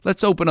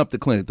Let's open up the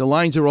clinic. The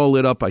lines are all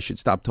lit up. I should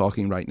stop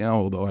talking right now,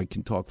 although I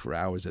can talk for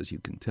hours, as you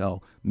can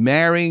tell.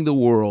 Marrying the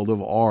world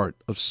of art,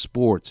 of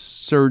sports,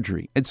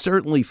 surgery, and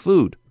certainly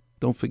food.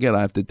 Don't forget,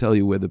 I have to tell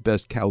you where the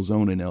best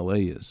calzone in L.A.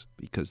 is,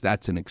 because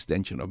that's an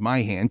extension of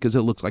my hand, because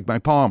it looks like my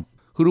palm.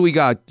 Who do we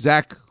got?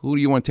 Zach, who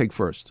do you want to take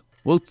first?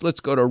 Well, let's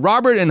go to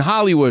Robert in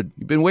Hollywood.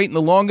 You've been waiting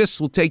the longest.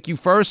 We'll take you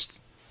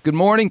first. Good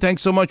morning.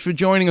 Thanks so much for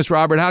joining us,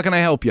 Robert. How can I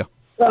help you?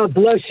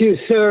 Bless you,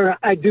 sir.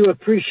 I do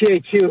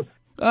appreciate you.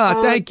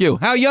 Thank you.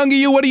 How young are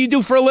you? What do you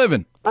do for a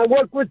living? I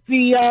work with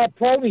the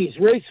ponies,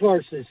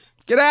 racehorses.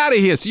 Get out of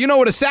here. So you know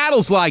what a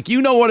saddle's like.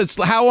 You know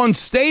how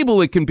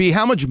unstable it can be,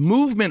 how much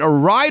movement a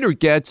rider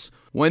gets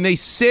when they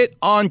sit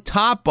on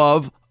top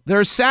of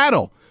their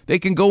saddle. They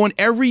can go in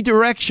every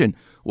direction.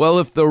 Well,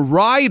 if the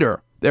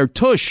rider, their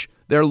tush,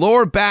 their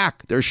lower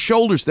back, their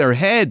shoulders, their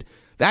head,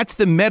 that's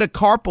the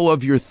metacarpal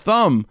of your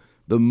thumb.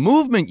 The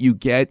movement you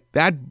get,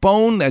 that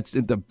bone that's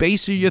at the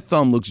base of your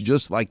thumb looks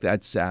just like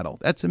that saddle.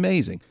 That's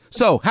amazing.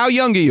 So, how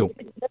young are you?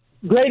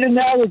 Great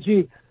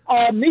analogy.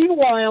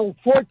 Meanwhile,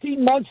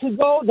 14 months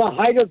ago, the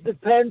height of the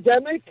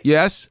pandemic,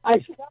 yes, I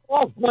fell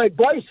off my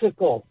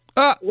bicycle.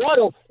 What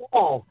a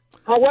fall.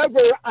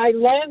 However, I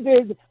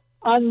landed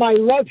on my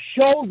left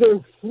shoulder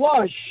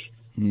flush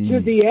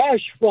to the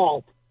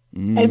asphalt.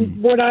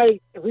 And when I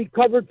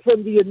recovered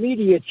from the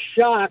immediate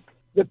shock,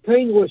 the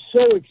pain was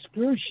so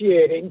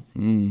excruciating,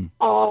 and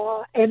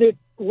it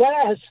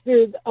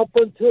lasted up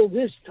until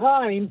this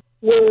time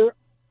where,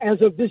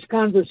 as of this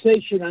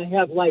conversation, I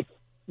have like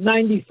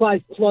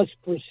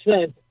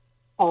 95+%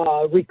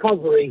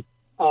 recovery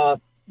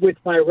with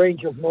my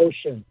range of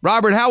motion.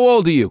 Robert, how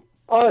old are you?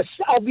 I'll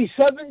be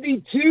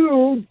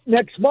 72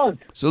 next month.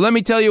 So let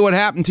me tell you what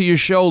happened to your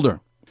shoulder.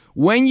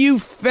 When you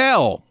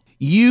fell,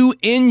 you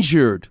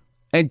injured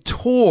and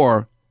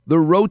tore the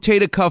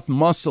rotator cuff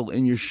muscle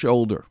in your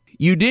shoulder.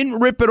 You didn't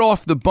rip it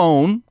off the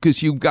bone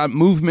because you've got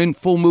movement,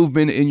 full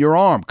movement in your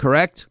arm,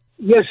 correct?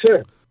 Yes,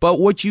 sir. But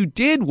what you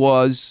did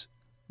was,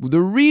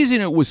 the reason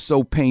it was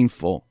so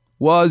painful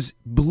was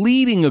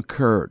bleeding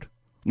occurred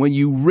when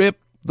you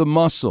ripped the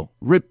muscle,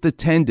 ripped the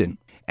tendon.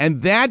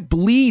 And that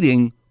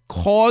bleeding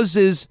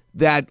causes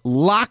that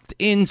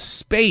locked-in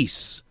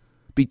space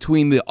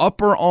between the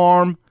upper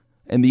arm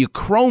and the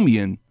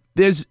acromion.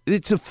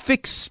 It's a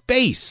fixed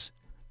space.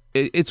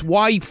 It's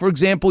why, for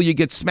example, you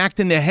get smacked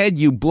in the head,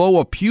 you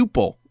blow a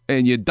pupil,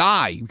 and you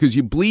die because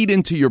you bleed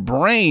into your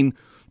brain,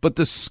 but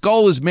the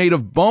skull is made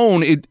of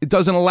bone. It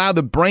doesn't allow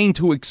the brain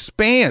to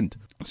expand.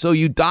 So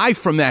you die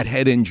from that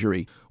head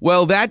injury.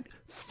 Well, that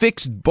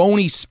fixed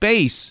bony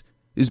space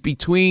is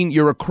between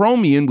your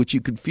acromion, which you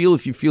could feel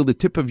if you feel the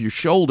tip of your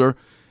shoulder,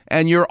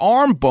 and your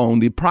arm bone,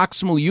 the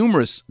proximal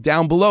humerus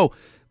down below.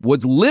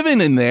 What's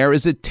living in there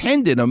is a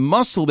tendon, a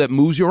muscle that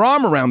moves your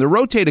arm around, the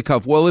rotator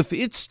cuff. Well, if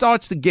it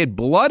starts to get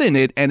blood in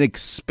it and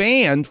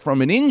expand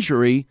from an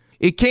injury,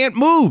 it can't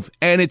move,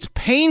 and it's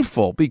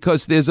painful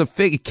because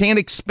it can't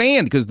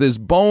expand because there's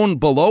bone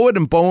below it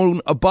and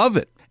bone above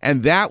it,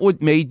 and that what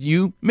made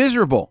you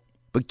miserable.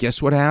 But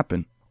guess what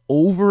happened?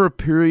 Over a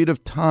period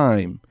of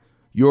time,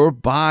 your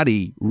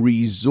body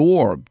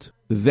resorbed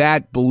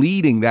that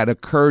bleeding that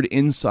occurred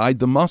inside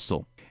the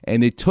muscle,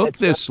 and it took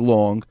this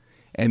long.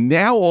 And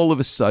now, all of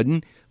a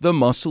sudden, the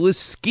muscle is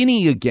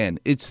skinny again.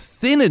 It's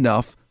thin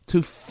enough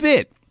to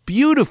fit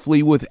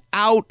beautifully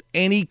without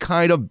any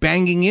kind of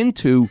banging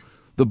into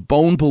the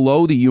bone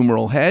below the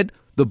humeral head,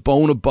 the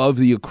bone above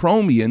the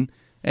acromion,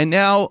 and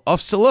now, of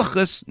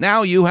Saluchas,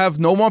 now you have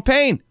no more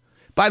pain.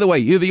 By the way,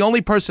 you're the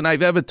only person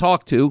I've ever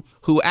talked to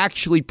who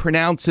actually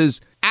pronounces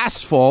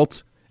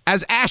asphalt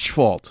as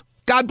ashfalt.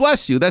 God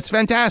bless you. That's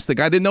fantastic.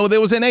 I didn't know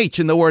there was an H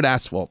in the word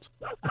asphalt.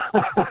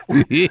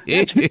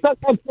 It's because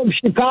I'm from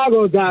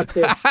Chicago,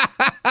 Doctor.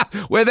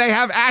 Where they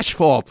have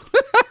asphalt.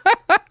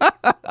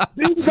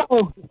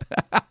 Bingo.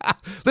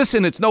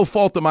 Listen, it's no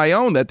fault of my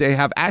own that they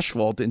have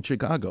asphalt in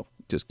Chicago.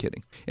 Just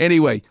kidding.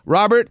 Anyway,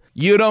 Robert,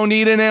 you don't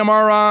need an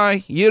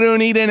MRI. You don't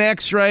need an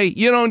X-ray.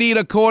 You don't need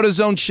a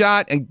cortisone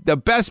shot. And the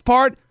best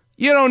part,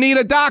 you don't need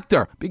a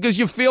doctor because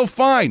you feel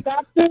fine.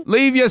 Doctor,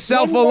 leave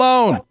yourself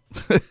alone.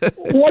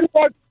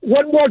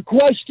 One more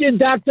question,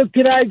 Doctor.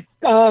 Can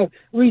I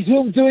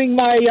resume doing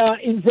my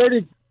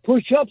inverted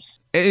push-ups?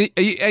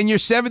 And you're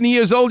 70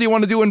 years old, you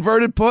want to do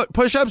inverted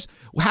push-ups?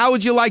 How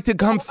would you like to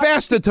come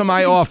faster to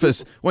my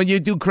office when you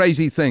do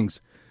crazy things?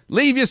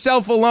 Leave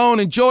yourself alone.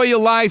 Enjoy your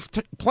life.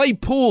 Play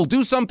pool.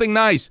 Do something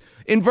nice.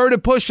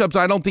 Inverted push-ups,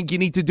 I don't think you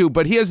need to do.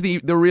 But here's the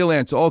real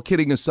answer, all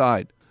kidding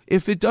aside.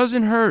 If it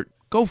doesn't hurt,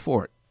 go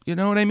for it. You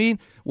know what I mean?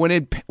 When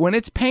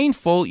it's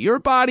painful, your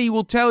body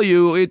will tell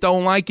you it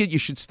don't like it, you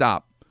should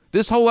stop.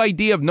 This whole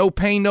idea of no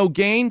pain, no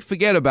gain,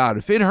 forget about it.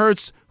 If it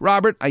hurts,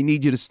 Robert, I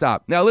need you to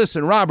stop. Now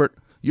listen, Robert,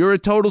 you're a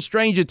total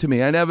stranger to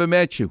me. I never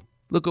met you.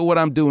 Look at what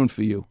I'm doing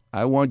for you.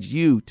 I want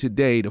you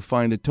today to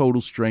find a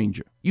total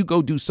stranger. You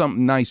go do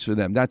something nice for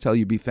them. That's how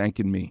you be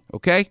thanking me,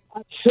 okay?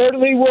 I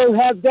certainly will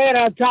have that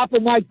on top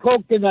of my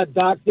coconut,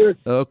 Doctor.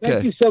 Okay.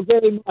 Thank you so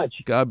very much.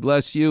 God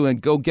bless you,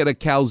 and go get a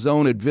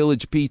calzone at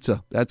Village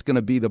Pizza. That's going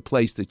to be the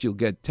place that you'll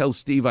get. Tell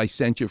Steve I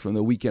sent you from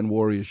the Weekend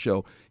Warrior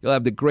Show. You'll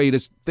have the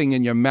greatest thing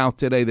in your mouth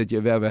today that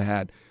you've ever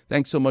had.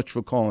 Thanks so much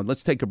for calling.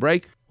 Let's take a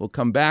break. We'll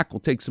come back. We'll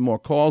take some more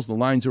calls. The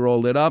lines are all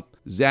lit up.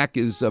 Zach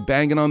is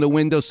banging on the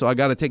window, so I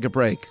got to take a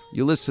break.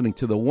 You're listening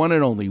to the one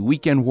and only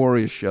Weekend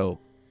Warrior Show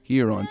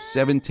here on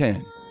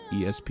 710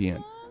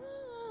 ESPN.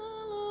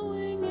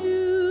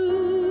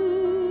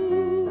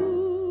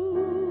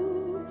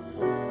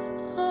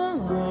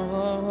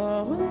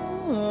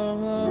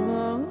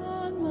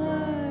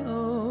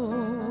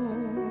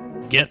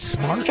 Get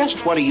smart.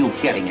 Just what are you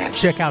getting at?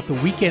 Check out the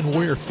Weekend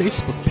Warrior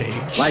Facebook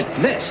page. Like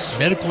this.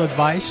 Medical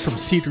advice from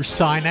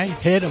Cedars-Sinai,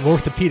 head of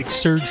orthopedic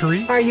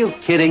surgery. Are you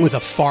kidding? With a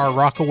far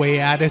rockaway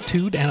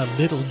attitude and a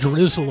little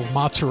drizzle of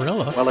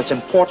mozzarella. Well, it's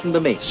important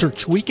to me.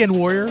 Search Weekend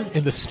Warrior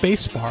in the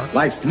space bar.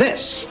 Like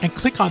this. And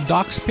click on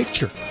Doc's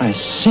picture. I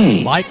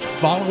see. Like,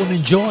 follow, and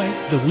enjoy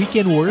the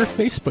Weekend Warrior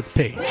Facebook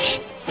page.